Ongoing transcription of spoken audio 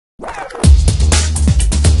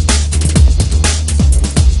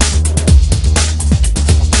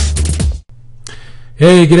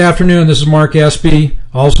Hey, good afternoon. This is Mark Espy,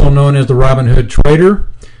 also known as the Robinhood Trader,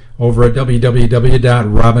 over at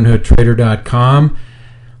www.robinhoodtrader.com.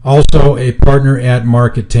 Also a partner at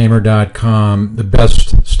markettamer.com, the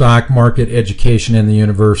best stock market education in the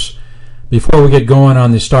universe. Before we get going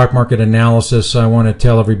on the stock market analysis, I want to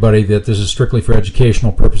tell everybody that this is strictly for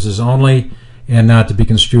educational purposes only and not to be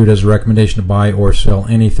construed as a recommendation to buy or sell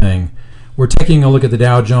anything. We're taking a look at the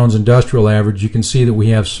Dow Jones Industrial Average. You can see that we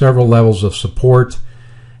have several levels of support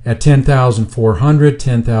at 10,400,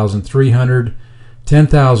 10,300,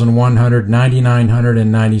 10,100, 9,900,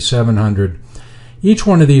 and 9,700. Each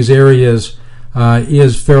one of these areas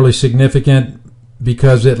is fairly significant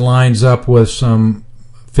because it lines up with some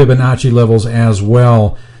Fibonacci levels as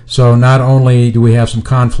well. So not only do we have some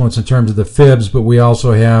confluence in terms of the fibs, but we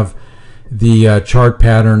also have the chart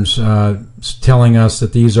patterns telling us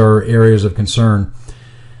that these are areas of concern.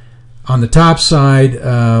 On the top side,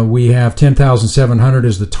 we have 10,700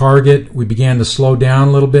 as the target. We began to slow down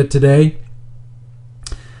a little bit today,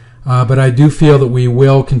 but I do feel that we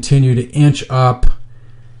will continue to inch up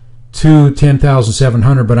to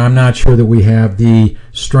 10,700, but I'm not sure that we have the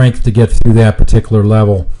strength to get through that particular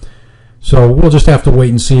level. So we'll just have to wait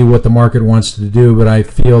and see what the market wants to do, but I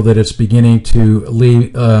feel that it's beginning to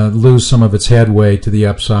lose some of its headway to the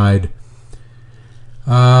upside.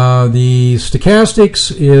 The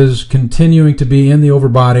stochastics is continuing to be in the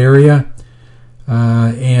overbought area,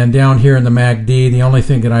 and down here in the MACD, the only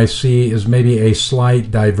thing that I see is maybe a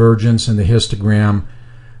slight divergence in the histogram,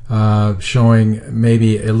 showing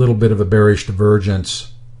maybe a little bit of a bearish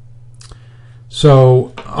divergence.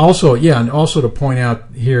 So also, and also to point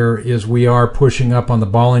out here is we are pushing up on the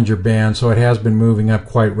Bollinger Band, so it has been moving up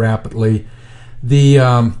quite rapidly. The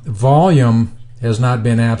volume has not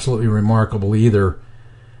been absolutely remarkable either.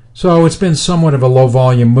 So it's been somewhat of a low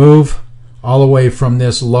volume move all the way from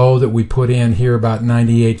this low that we put in here about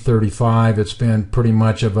 98.35. It's been pretty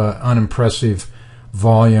much of an unimpressive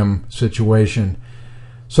volume situation.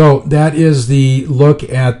 So that is the look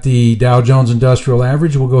at the Dow Jones Industrial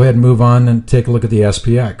Average. We'll go ahead and move on and take a look at the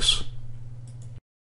SPX.